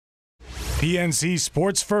PNC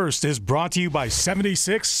Sports First is brought to you by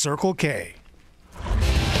 76 Circle K.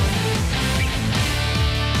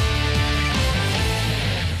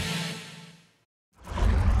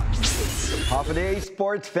 Half a day,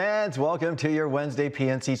 sports fans. Welcome to your Wednesday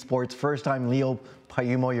PNC Sports First. I'm Leo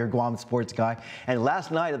Payumo, your Guam sports guy. And last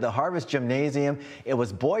night at the Harvest Gymnasium, it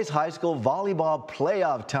was boys high school volleyball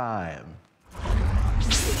playoff time.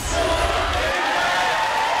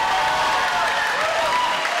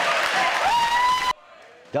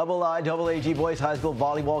 IIAG Boys High School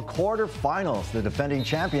Volleyball quarterfinals. The defending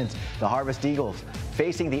champions, the Harvest Eagles,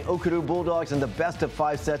 facing the Okuru Bulldogs in the best of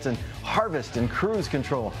 5 sets, and Harvest in cruise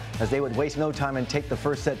control as they would waste no time and take the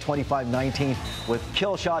first set 25-19 with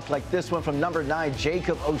kill shots like this one from number 9,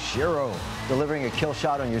 Jacob Oshiro, delivering a kill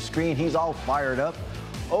shot on your screen. He's all fired up.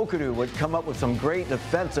 Okuru would come up with some great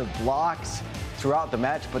defensive blocks throughout the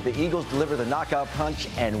match, but the Eagles deliver the knockout punch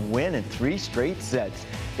and win in 3 straight sets.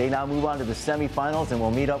 They now move on to the semifinals and will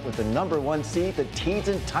meet up with the number 1 seed, the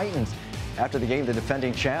Teason Titans. After the game, the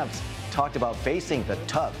defending champs talked about facing the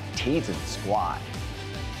tough Teason squad.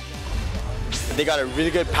 They got a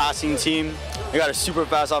really good passing team. They got a super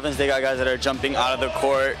fast offense. They got guys that are jumping out of the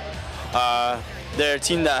court. They're a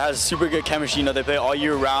team that has super good chemistry. You know, they play all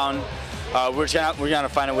year round. We're gonna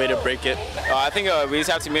find a way to break it. I think we just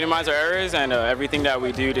have to minimize our errors, and everything that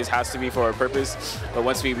we do just has to be for a purpose. But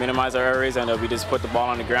once we minimize our errors and we just put the ball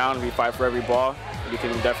on the ground, we fight for every ball, we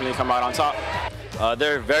can definitely come out on top.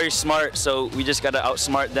 They're very smart, so we just gotta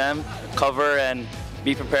outsmart them, cover, and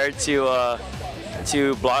be prepared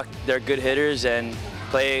to block their good hitters and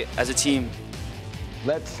play as a team.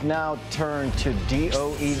 Let's now turn to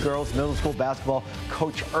DOE Girls Middle School Basketball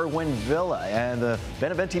coach Erwin Villa and the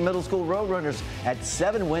Benavente Middle School Roadrunners at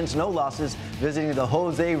 7 wins, no losses, visiting the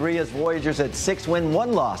Jose Rios Voyagers at 6 wins,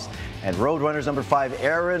 1 loss. And Roadrunners number 5,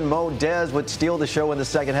 Erin Modez, would steal the show in the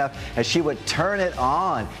second half as she would turn it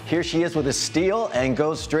on. Here she is with a steal and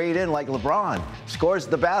goes straight in like LeBron, scores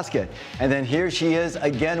the basket. And then here she is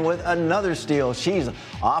again with another steal. She's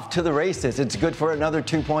off to the races. It's good for another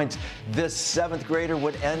 2 points. This 7th grader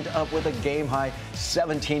would end up with a game-high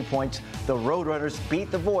 17 points. The Roadrunners beat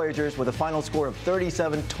the Voyagers with a final score of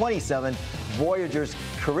 37-27. Voyagers'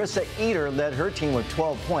 Carissa Eater led her team with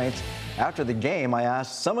 12 points. After the game, I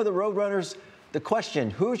asked some of the Roadrunners the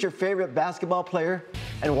question, who's your favorite basketball player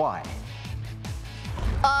and why?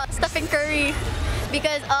 Stephen Curry,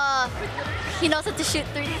 because he knows how to shoot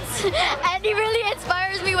threes and he really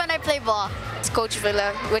inspires me when I play ball. It's Coach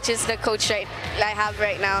Villa, which is the coach I have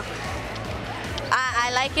right now.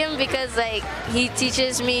 I like him because he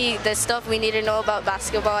teaches me the stuff we need to know about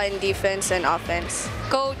basketball and defense and offense.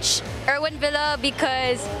 Coach Erwin Villa,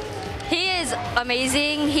 because he is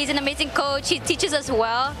amazing. He's an amazing coach. He teaches us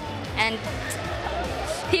well, and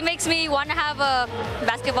he makes me want to have a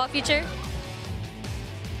basketball future.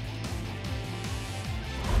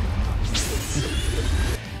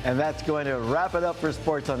 And that's going to wrap it up for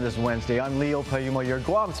sports on this Wednesday. I'm Leo Payumo, your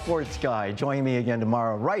Guam sports guy. Join me again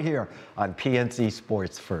tomorrow right here on PNC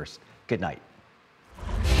Sports First. Good night.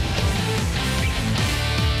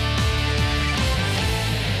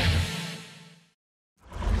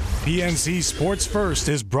 PNC Sports First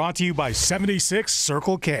is brought to you by 76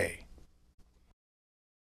 Circle K.